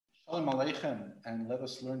Shalom Aleichem, and let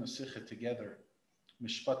us learn a sikha together.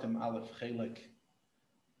 Mishpatim Aleph Chelek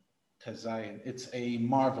Tezayin. It's a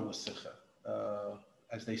marvelous sikha.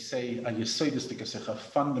 As they say, a yesodistic sikha,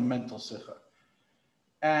 fundamental sikha.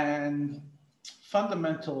 And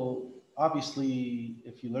fundamental, obviously,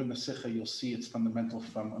 if you learn the sikha, you'll see it's fundamental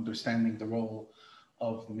from understanding the role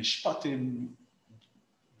of mishpatim,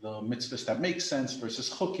 the mitzvahs that make sense versus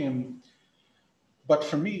chukim. But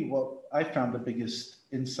for me, what I found the biggest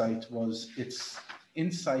insight was its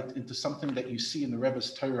insight into something that you see in the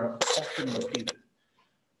Rebbe's Torah often repeated.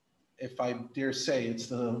 If I dare say, it's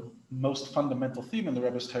the most fundamental theme in the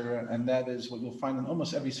Rebbe's Torah, and that is what you'll find in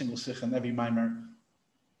almost every single sikh and every mimer.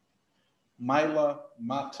 Maila,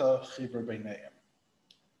 mata, chibur beineim.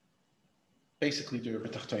 Basically, the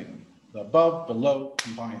above, below,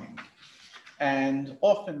 combining. And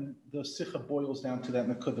often the sikha boils down to that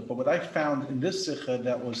nekuda. But what I found in this sikha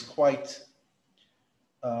that was quite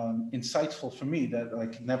insightful for me, that I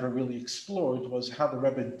never really explored, was how the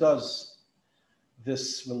Rebbe does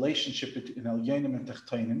this relationship between elyonim and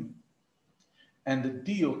tachtonim, and the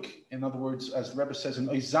diuk. In other words, as the Rebbe says in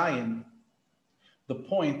Oizayin, the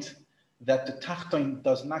point that the tachton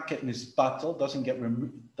does not get misbatel,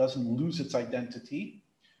 doesn't lose its identity,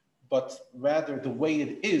 but rather the way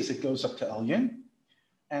it is, it goes up to Elyon,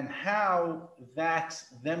 and how that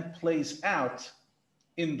then plays out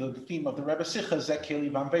in the theme of the Rebbe Sikha,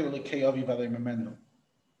 Zekeli Vanveu Lekeyavi Valei Memenu.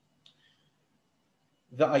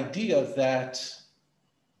 The idea that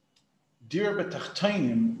Dir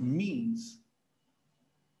B'Tachtonim means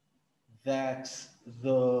that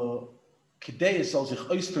the Kedei soll sich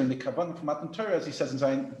äußern in the Kavanah of Matan Torah, as he says in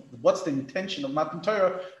Zion. What's the intention of Matan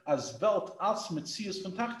Torah? As Welt als Metzias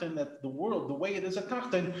von Tachten, that the world, the way it is at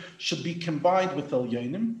Tachten, should be combined with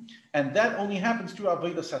Elyonim, and that only happens through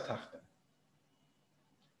Avodas HaTachten.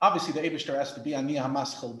 Obviously, the Eibishter has to be Ani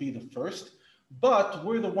HaMaschel, be the first, but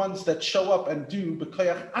we're the ones that show up and do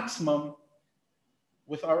B'Koyach Atzmam,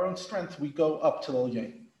 with our own strength, we go up to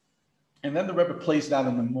Elyonim. And then the Rebbe plays that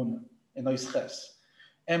in the Munah, in Oisches.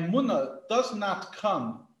 Emunah does not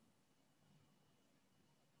come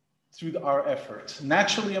through our efforts.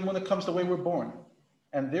 Naturally, Emunah comes the way we're born.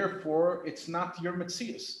 And therefore, it's not your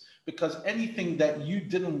Metzias. Because anything that you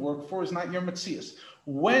didn't work for is not your Metzias.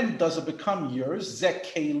 When does it become yours?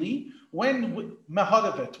 Zekeli. When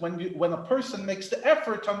Mehadavet, when a person makes the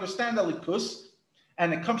effort to understand Alikus,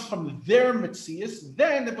 and it comes from their Metzias,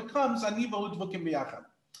 then it becomes Aniva Udvukim B'Yachad.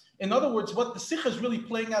 In other words, what the Sikha is really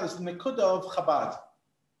playing out is the Nekuda of Chabad.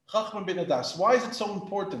 Chachman bin Adas. Why is it so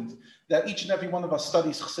important that each and every one of us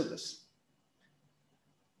studies Chassidus?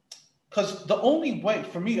 Because the only way,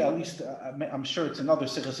 for me at least, I'm sure it's in other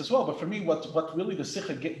sikhs as well, but for me, what really the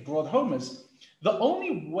sikha brought home is, the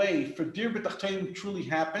only way for Dir B'Tachtonim to truly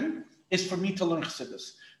happen is for me to learn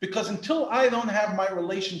Chassidus. Because until I don't have my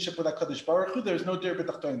relationship with HaKadosh Baruch Hu, there's no Dir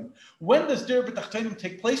B'Tachtonim. When does Dir B'Tachtonim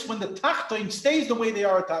take place? When the Tachtonim stays the way they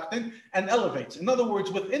are at Tachtonim and elevates. In other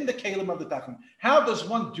words, within the Kalim of the Tachtonim. How does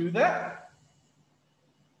one do that?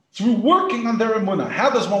 Through working on their Emunah. How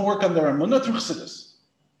does one work on their Emunah? Through Chassidus.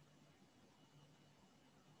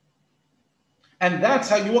 And that's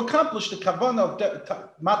how you accomplish the Kavanah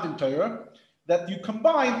of Matan Torah, that you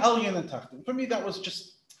combine Elyon and Tachton. For me, that was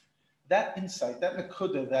just that insight, that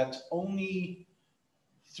nekuda, that only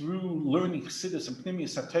through learning Chassidus and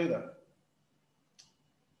Pnimius HaTorah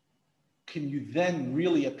can you then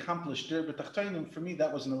really accomplish Dir B'Tachtonim. For me,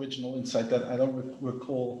 that was an original insight that I don't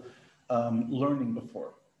recall learning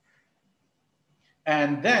before.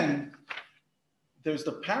 And then there's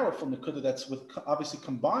the powerful nekuda that's obviously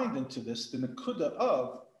combined into this, the nekuda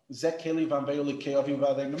of Zekeli Vanveu Lekeyavi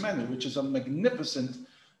Valei Memenu, which is a magnificent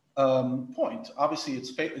point. Obviously,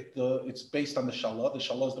 it's based on the Shalah. The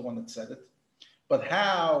Shalah is the one that said it. But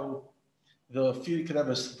how the Firi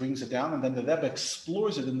Kedevas brings it down, and then the Rebbe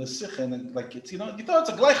explores it in the Sikha, and like it's, you thought it's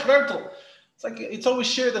a gleich vertel. It's like it's always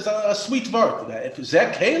shared as a sweet word. If it's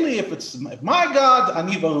Zekeli, if my God,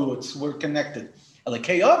 Anivahu, we're connected.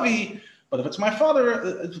 Lekeyavi. But if it's my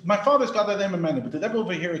father's God, I name Memenu. But the Rebbe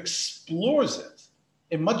over here explores it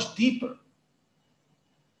in much deeper.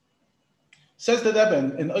 Says the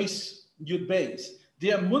Rebbe in Ois Yud Beis, the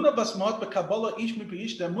Emunah basmat beKabbalah ish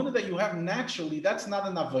mipish, the Emunah that you have naturally, that's not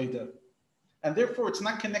an avodah, and therefore it's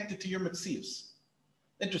not connected to your metzius.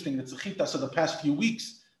 Interesting. It's the chitas of the past few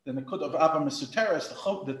weeks, the Nekud of Abba Mesuteres,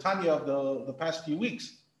 the Tanya of the past few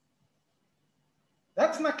weeks.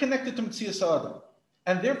 That's not connected to metzius Adam.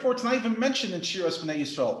 And therefore, it's not even mentioned in Shiras B'nai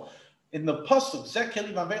Yisrael. In the pasuk,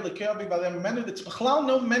 Zekeli Vanveu Lekeyavi Valei Memenu, it's b'chlal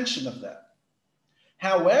no mention of that.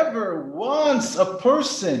 However, once a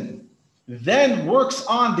person then works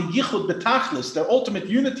on the yichud betachlis, their ultimate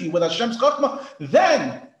unity with Hashem's chachma,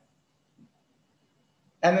 then,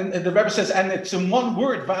 and then the Rebbe says, and it's in one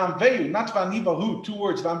word, va'amveyu, not va'nivahu, 2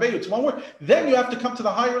 words, va'amveyu, it's 1 word. Then you have to come to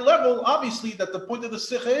the higher level. Obviously, that the point of the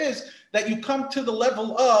sikha is that you come to the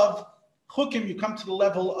level of chukim, you come to the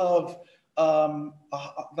level of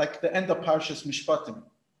like the end of Parshas Mishpatim.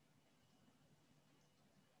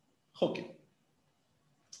 Chukim.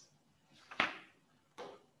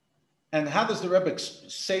 And how does the Rebbe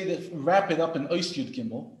say that, wrap it up in Ois Yud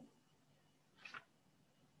Gimel?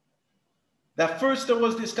 That first there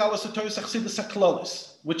was the Eskalos HaTorah Chassidus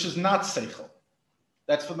HaKlalis, which is not Seichel.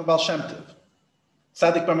 That's from the Baal Shem Tov.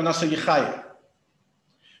 Tzadik Bar Manasseh Yechaya.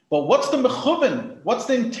 But what's the mechuven? What's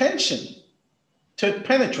the intention to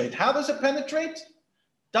penetrate? How does it penetrate?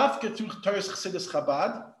 Dafke through Torah Chassidus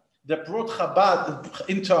Chabad, that brought Chabad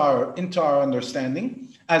into our understanding.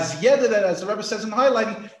 As yet, as the Rebbe says in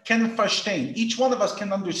highlighting, can verstehen. Each one of us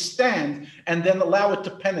can understand and then allow it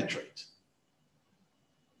to penetrate.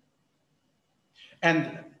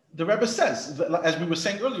 And the Rebbe says, as we were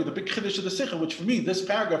saying earlier, the big chiddush of the Sikha, which for me, this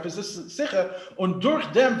paragraph is this Sikha, und durch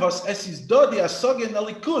dem, was es ist da, die Asage in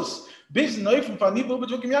Alikus, bis neufen von Nibel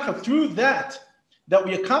betrukim yachad, through that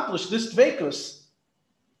we accomplish this dveikus,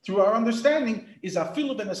 through our understanding, is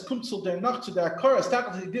afilu ben es kumtzel der nacht to der akara,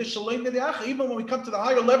 even when we come to the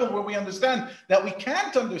higher level where we understand that we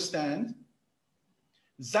can't understand,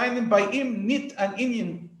 seinen bei ihm nit an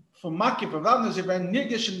inyan from makiv,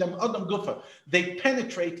 they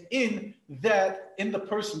penetrate in the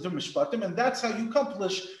person to mishpatim, and that's how you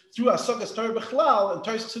accomplish through asagas Torah bechlal and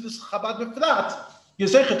Torah Chassidus Chabad befrat,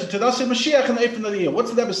 yezechet to Tadasim Mashiach and Eifin Aliyah. What's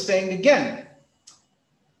the Rebbe saying again?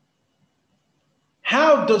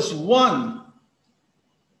 How does one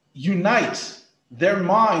unite their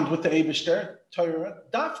mind with the Eibishter Torah?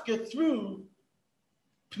 Dafke through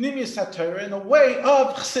Pnimius HaTorah in a way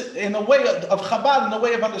of Chabad, in a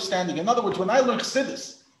way of understanding. In other words, when I learn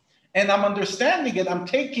Chassidus and I'm understanding it, I'm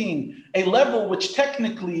taking a level which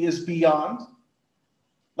technically is beyond,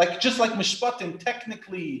 like just like Mishpatim,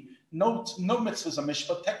 technically no mitzvah is a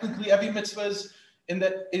mishpat. Technically, every mitzvah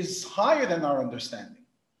is higher than our understanding.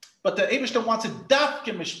 But the Eibishter wants it dafke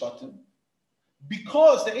mishpatim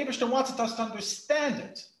because the Eibishter wants us to understand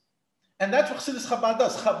it. And that's what Chassidus Chabad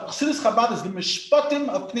does. Chassidus Chabad is the mishpatim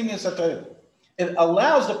of Pnimius HaTorah. It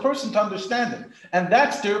allows the person to understand it. And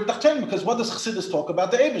that's the Rebbe, because what does Chassidus talk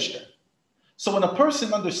about? The Eibishter. So when a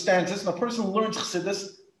person understands this, and a person learns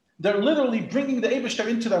Chassidus, they're literally bringing the Eibishter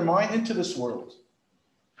into their mind, into this world.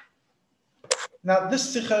 Now, this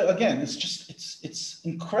sikha, again, it's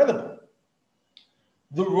incredible.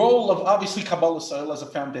 The role of, obviously, Kabbalah Soil as a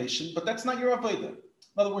foundation, but that's not your Avodah.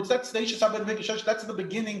 In other words, that's the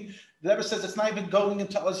beginning. The Rebbe says it's not even going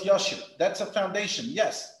into Az Yashir. That's a foundation,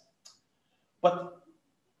 yes. But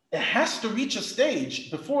it has to reach a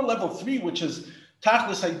stage before level 3, which is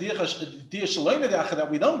Tachlis Haydiach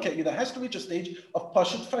that we don't get you. That has to reach a stage of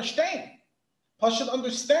Pashut Fashtein, Pashut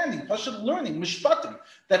understanding, Pashut learning, Mishpatim.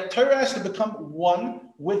 That Torah has to become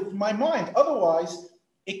one with my mind. Otherwise,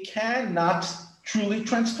 it cannot truly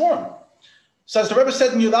transform. So as the Rebbe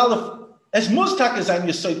said in Yud Aleph, as Muztak is an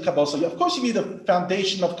Yesod Kabbalah Soil. Of course, you need a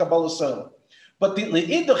foundation of Kabbalah Soil. But the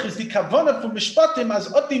Leidach is the Kavanah from Mishpatim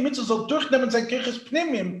as Oti Mitzvah soll durchnehmen sein Kirches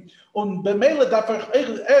Pnimim und Bemele darf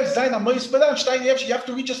sein am Mois Bedan. You have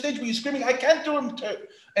to reach a stage where you're screaming, I can't do an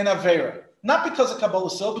Avera. Not because of Kabbalah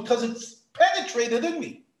Soil, because it's penetrated in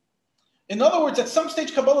me. In other words, at some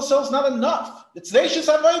stage, Kabbalah Soil is not enough. It's Reishis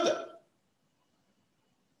Avodah.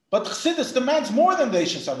 But Chassidus demands more than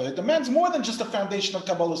Reishis Avodah. It demands more than just a foundation of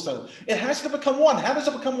Kabbalah Soil. It has to become one. How does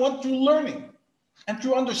it become one? Through learning. And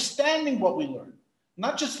through understanding what we learn.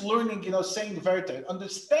 Not just learning, saying the verite,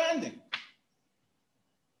 understanding.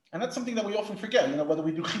 And that's something that we often forget, whether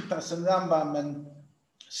we do Chitas and Rambam and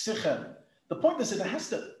Sikha. The point is that it has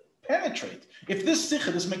to penetrate. If this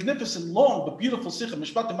Sikha, this magnificent, long, but beautiful Sikha,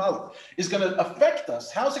 Mishpatim Aleph, is going to affect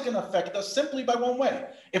us, how's it going to affect us? Simply by one way.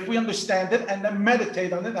 If we understand it and then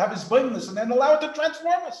meditate on it, have His blameless, and then allow it to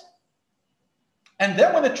transform us. And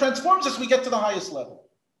then when it transforms us, we get to the highest level.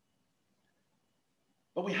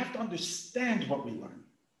 But we have to understand what we learn.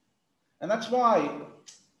 And that's why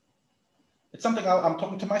it's something I'm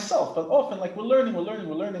talking to myself, but often we're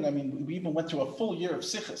learning. I mean, we even went through a full year of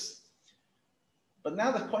Sikhas. But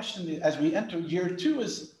now the question as we enter year 2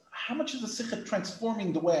 is, how much is the Sikha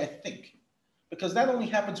transforming the way I think? Because that only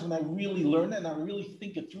happens when I really learn it and I really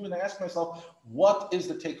think it through and I ask myself, what is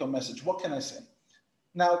the take-home message? What can I say?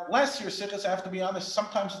 Now, last year's Sikhas, I have to be honest,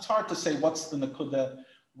 sometimes it's hard to say what's the Nakuda,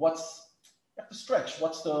 you have to stretch.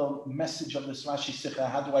 What's the message of this Rashi Sikha?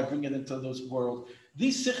 How do I bring it into this world?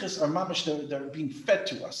 These sikhs are mamish, they're being fed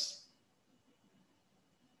to us.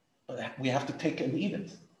 But we have to take it and eat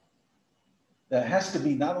it. There has to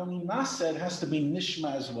be not only nasa, it has to be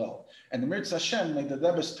nishma as well. And the Mirz Hashem, may the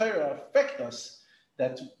Rebbe's Torah affect us,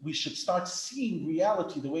 that we should start seeing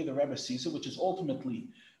reality the way the Rebbe sees it, which is ultimately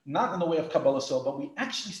not in the way of Kabbalah Soul, but we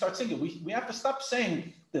actually start seeing it. We have to stop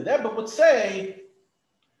saying, the Rebbe would say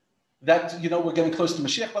that, we're getting close to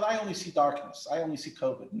Mashiach, but I only see darkness. I only see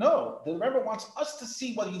COVID. No, the Rebbe wants us to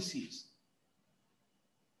see what he sees.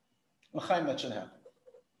 L'chaim, that should happen.